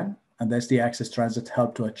WAN, and the SD Access Transit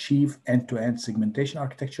help to achieve end-to-end segmentation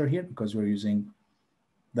architecture here because we're using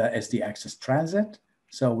the SD Access Transit.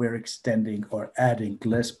 So we're extending or adding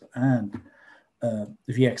Lisp and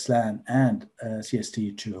VXLAN and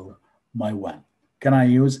CST to my WAN. Can I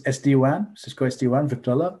use SD-WAN, Cisco SD-WAN,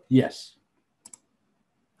 Victrola? Yes.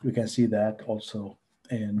 We can see that also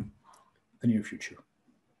in the near future.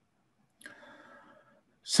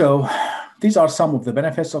 So these are some of the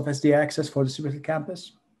benefits of SD Access for distributed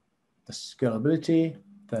campus. The scalability,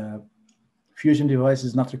 the fusion device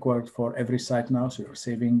is not required for every site now, so you're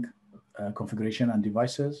saving configuration and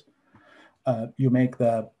devices. You make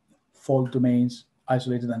the fault domains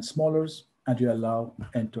isolated and smaller, and you allow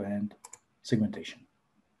end-to-end segmentation.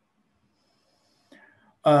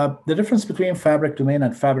 The difference between fabric domain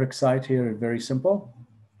and fabric site here is very simple.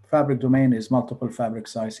 Fabric domain is multiple fabric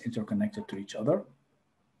sites interconnected to each other,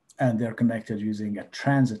 and they're connected using a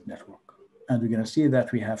transit network. And we're going to see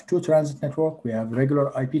that we have two transit network. We have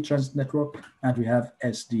regular IP transit network, and we have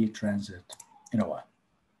SD transit in a while.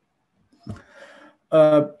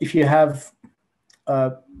 If you have,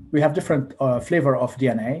 we have different flavor of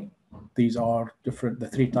DNA. These are different, the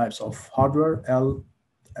three types of hardware, L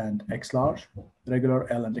and X large,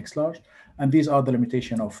 regular L and X large. And these are the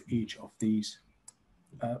limitation of each of these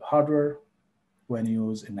hardware when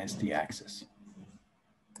used in SD access.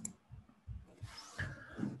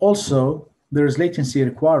 Also, there's latency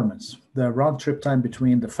requirements. The round trip time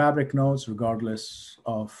between the fabric nodes, regardless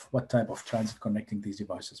of what type of transit connecting these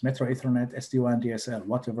devices, Metro Ethernet, SD-WAN, DSL,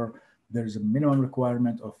 whatever, there's a minimum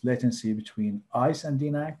requirement of latency between ICE and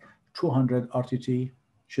DNAC, 200 RTT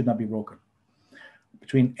should not be broken.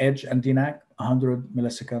 Between edge and DNAC, 100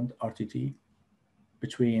 millisecond RTT.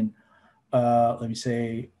 Between, let me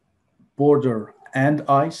say, border and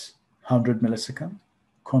ICE, 100 millisecond.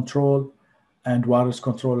 Control and wireless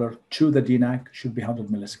controller to the DNAC should be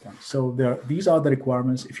 100 milliseconds. So these are the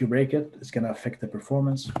requirements. If you break it, it's going to affect the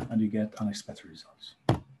performance and you get unexpected results.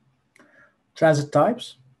 Transit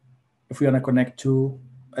types. If we want to connect two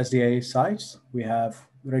SDA sites, we have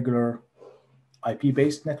regular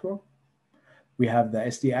IP-based network. We have the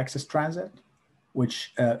SD access transit,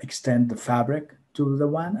 which extend the fabric to the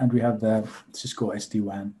WAN, and we have the Cisco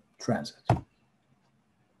SD-WAN transit.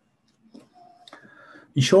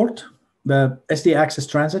 In short, the SD access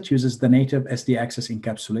transit uses the native SD access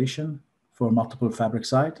encapsulation for multiple fabric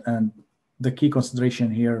site. And the key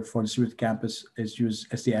consideration here for distributed campus is use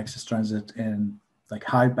SD access transit in like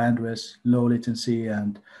high bandwidth, low latency,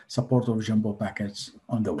 and support of jumbo packets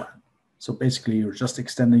on the WAN. So basically, you're just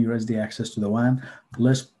extending your SD access to the WAN.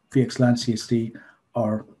 Lisp, VXLAN, CST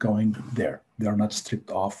are going there. They are not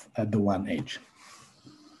stripped off at the WAN edge.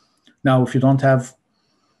 Now, if you don't have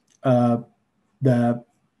the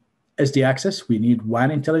SD access, we need WAN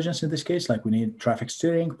intelligence in this case, like we need traffic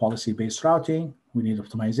steering, policy-based routing, we need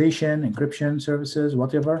optimization, encryption services,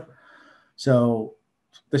 whatever. So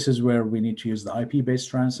this is where we need to use the IP-based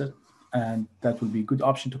transit, and that would be a good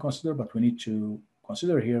option to consider, but we need to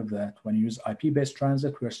consider here that when you use IP-based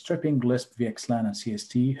transit, we're stripping Lisp, VXLAN, and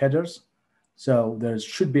CST headers. So there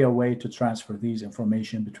should be a way to transfer these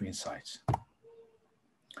information between sites.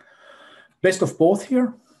 Best of both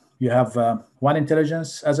here, you have WAN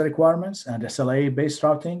intelligence as a requirements and SLA-based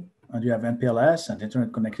routing, and you have MPLS and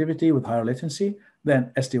internet connectivity with higher latency,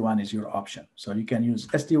 then SD-WAN is your option. So you can use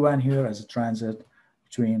SD-WAN here as a transit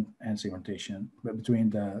between and segmentation, but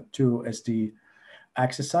between the two SD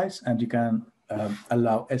access sites, and you can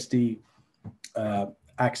allow SD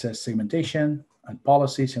access segmentation and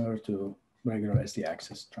policy similar to regular SD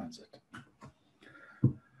access transit.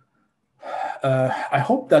 I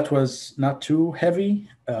hope that was not too heavy.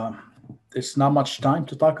 There's not much time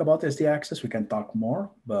to talk about SD access. We can talk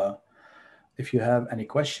more, but if you have any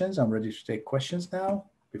questions, I'm ready to take questions now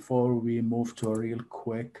before we move to a real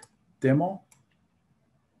quick demo.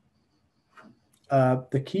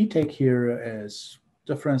 The key take here is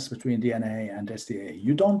difference between DNA and SDA.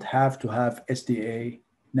 You don't have to have SDA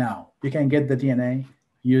now. You can get the DNA,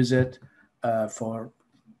 use it for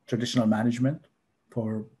traditional management,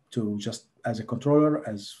 to just as a controller,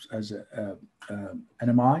 as an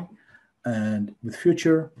NMI, and with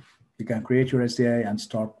future, you can create your SDA and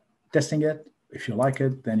start testing it. If you like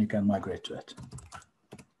it, then you can migrate to it.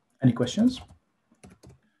 Any questions?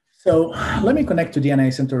 So let me connect to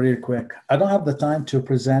DNA Center real quick. I don't have the time to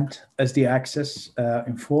present SD access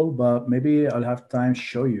in full, but maybe I'll have time to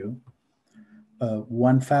show you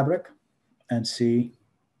one fabric and see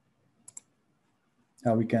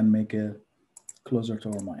how we can make it closer to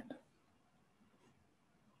our mind.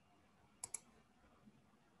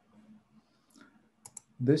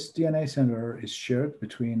 This DNA center is shared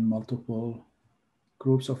between multiple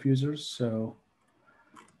groups of users, so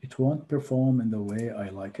it won't perform in the way I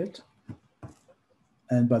like it.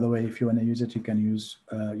 And by the way, if you want to use it, you can use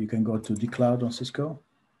you can go to dcloud on Cisco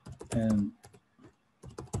and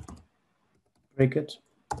break it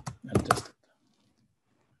and test it.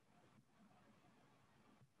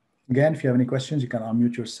 Again, if you have any questions, you can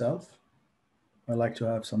unmute yourself. I'd like to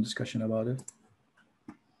have some discussion about it.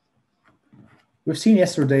 We've seen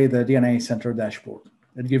yesterday the DNA Center dashboard.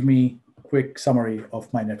 It gave me a quick summary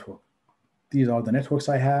of my network. These are the networks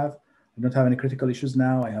I have. I don't have any critical issues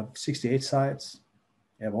now. I have 68 sites.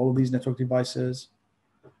 I have all of these network devices.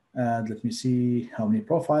 And let me see how many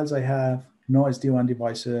profiles I have. No SD-WAN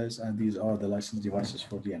devices, and these are the licensed devices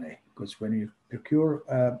for DNA. Because when you procure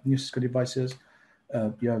new Cisco devices,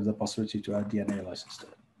 you have the possibility to add DNA license to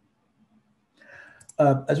it.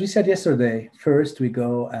 As we said yesterday, first we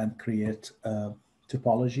go and create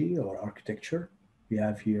topology or architecture. We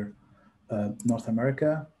have here North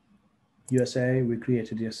America, USA. We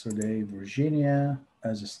created yesterday Virginia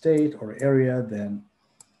as a state or area, then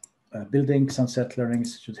building Sunset Learning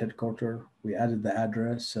Institute headquarters. We added the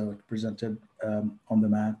address, so it presented on the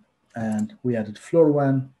map, and we added floor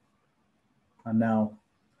 1, and now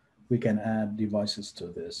we can add devices to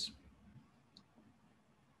this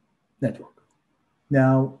network.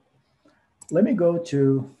 Now, let me go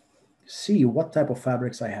to see what type of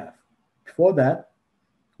fabrics I have. Before that,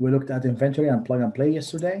 we looked at inventory and plug and play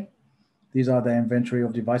yesterday. These are the inventory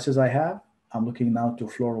of devices I have. I'm looking now to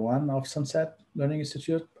floor 1 of Sunset Learning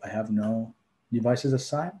Institute. I have no devices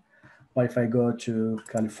assigned. But if I go to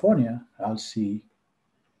California, I'll see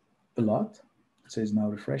a lot. It says now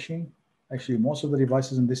refreshing. Actually, most of the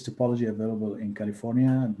devices in this topology are available in California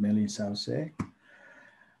and mainly in San Jose.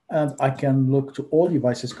 And I can look to all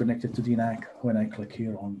devices connected to DNAC when I click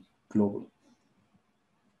here on global.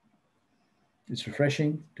 It's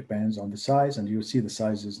refreshing, depends on the size, and you'll see the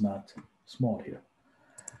size is not small here.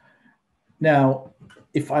 Now,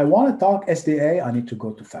 if I want to talk SDA, I need to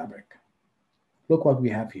go to Fabric. Look what we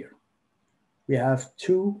have here. We have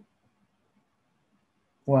 2,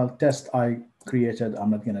 well, test I created.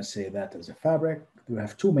 I'm not going to say that as a fabric. We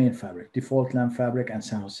have 2 main fabric, default LAN fabric and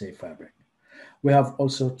San Jose fabric. We have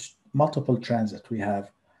also multiple transit. We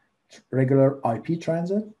have regular IP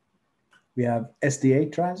transit. We have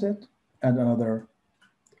SDA transit and another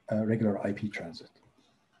regular IP transit.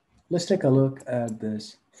 Let's take a look at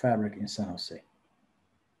this fabric in San Jose.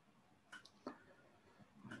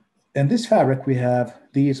 In this fabric, we have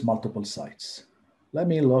these multiple sites. Let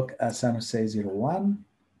me look at San Jose 01.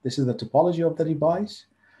 This is the topology of the device.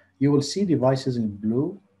 You will see devices in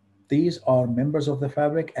blue. These are members of the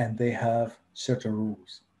fabric and they have certain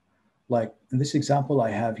rules. Like in this example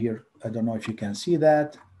I have here, I don't know if you can see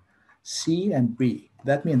that, C and B.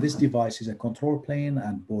 That means this device is a control plane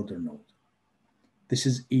and border node. This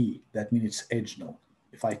is E, that means it's edge node.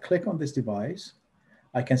 If I click on this device,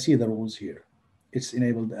 I can see the rules here. It's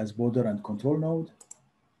enabled as border and control node.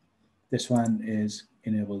 This one is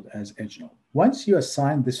enabled as edge node. Once you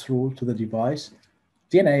assign this rule to the device,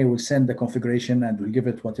 DNA will send the configuration and will give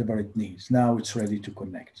it whatever it needs. Now it's ready to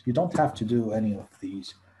connect. You don't have to do any of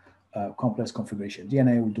these complex configuration.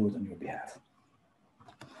 DNA will do it on your behalf.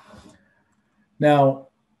 Now,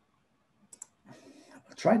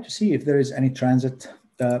 try to see if there is any transit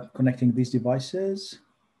connecting these devices.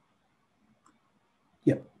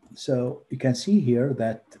 Yep. So you can see here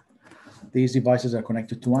that these devices are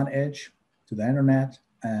connected to one edge, to the internet,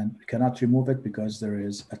 and we cannot remove it because there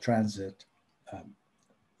is a transit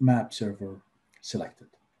map server selected.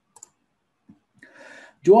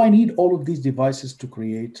 Do I need all of these devices to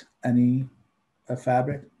create any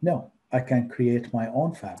fabric? No, I can create my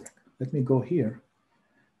own fabric. Let me go here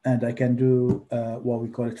and I can do what we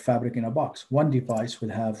call it fabric in a box. One device will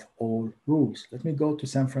have all rules. Let me go to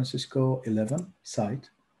San Francisco 11 site.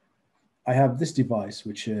 I have this device,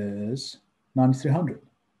 which is 9300.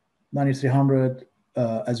 9300,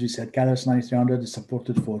 as we said, Catalyst 9300 is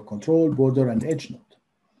supported for control, border, and edge node.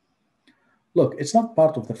 Look, it's not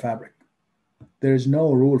part of the fabric. There is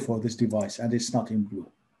no rule for this device, and it's not in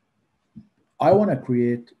blue. I want to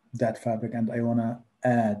create that fabric, and I want to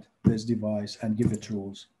add this device and give it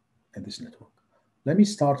rules in this network. Let me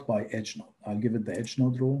start by edge node. I'll give it the edge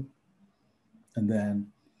node rule, and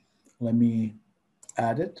then let me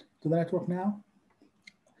add it to the network now.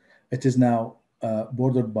 It is now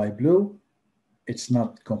bordered by blue. It's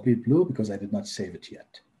not complete blue because I did not save it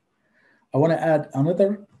yet. I want to add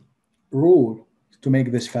another rule to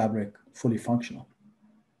make this fabric fully functional.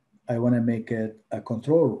 I want to make it a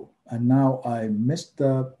control rule. And now I missed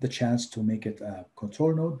the chance to make it a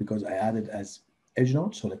control node because I added as edge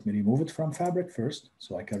node. So let me remove it from fabric first.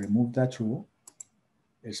 So I can remove that rule.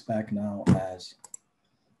 It's back now as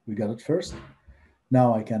we got it first.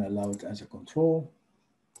 Now I can allow it as a control,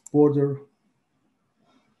 border.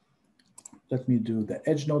 Let me do the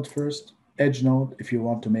edge node first. Edge node, if you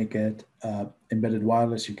want to make it embedded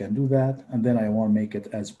wireless, you can do that. And then I want to make it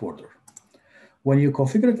as border. When you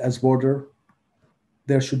configure it as border,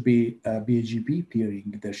 there should be a BGP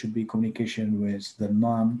peering. There should be communication with the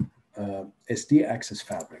non-SD access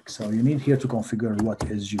fabric. So you need here to configure what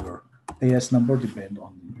is your AS number, depend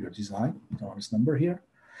on your design, this number here.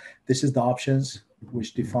 This is the options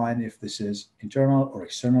which define if this is internal or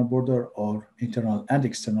external border or internal and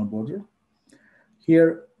external border.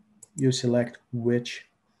 Here, you select which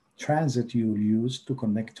transit you will use to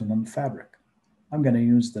connect to non-fabric. I'm going to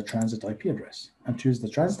use the transit IP address. And to use the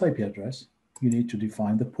transit IP address, you need to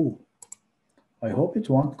define the pool. I hope it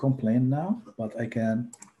won't complain now, but I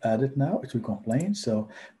can add it now. It will complain. So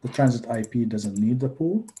the transit IP doesn't need the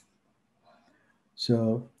pool.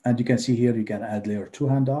 So, and you can see here, you can add layer 2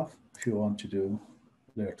 handoff if you want to do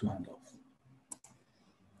layer 2 handoff.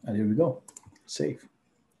 And here we go, save.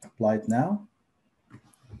 Apply it now.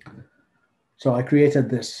 So I created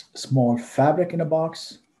this small fabric in a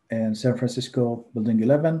box in San Francisco, building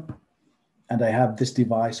 11. And I have this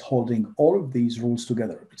device holding all of these rules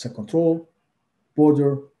together. It's a control,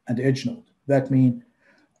 border, and edge node. That means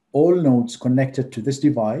all nodes connected to this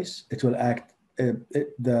device, it will act,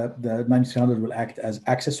 the 9300 will act as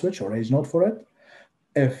access switch or edge node for it.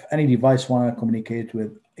 If any device want to communicate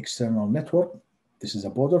with external network, this is a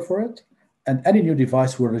border for it. And any new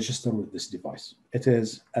device will register with this device. It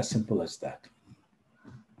is as simple as that.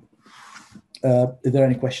 Is there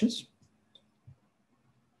any questions?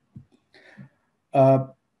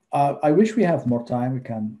 I wish we have more time. We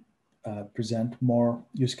can present more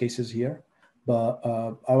use cases here. But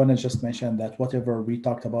I want to just mention that whatever we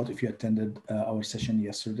talked about, if you attended our session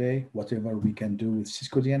yesterday, whatever we can do with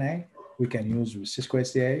Cisco DNA, we can use with Cisco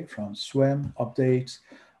SDA from SWIM, updates,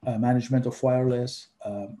 management of wireless,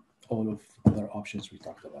 all of other options we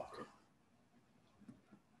talked about.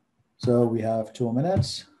 So we have 2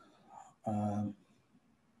 minutes.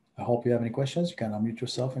 I hope you have any questions. You can unmute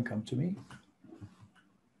yourself and come to me.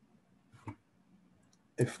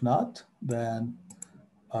 If not, then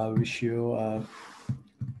I wish you a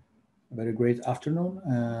very great afternoon,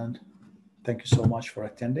 and thank you so much for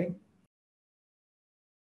attending.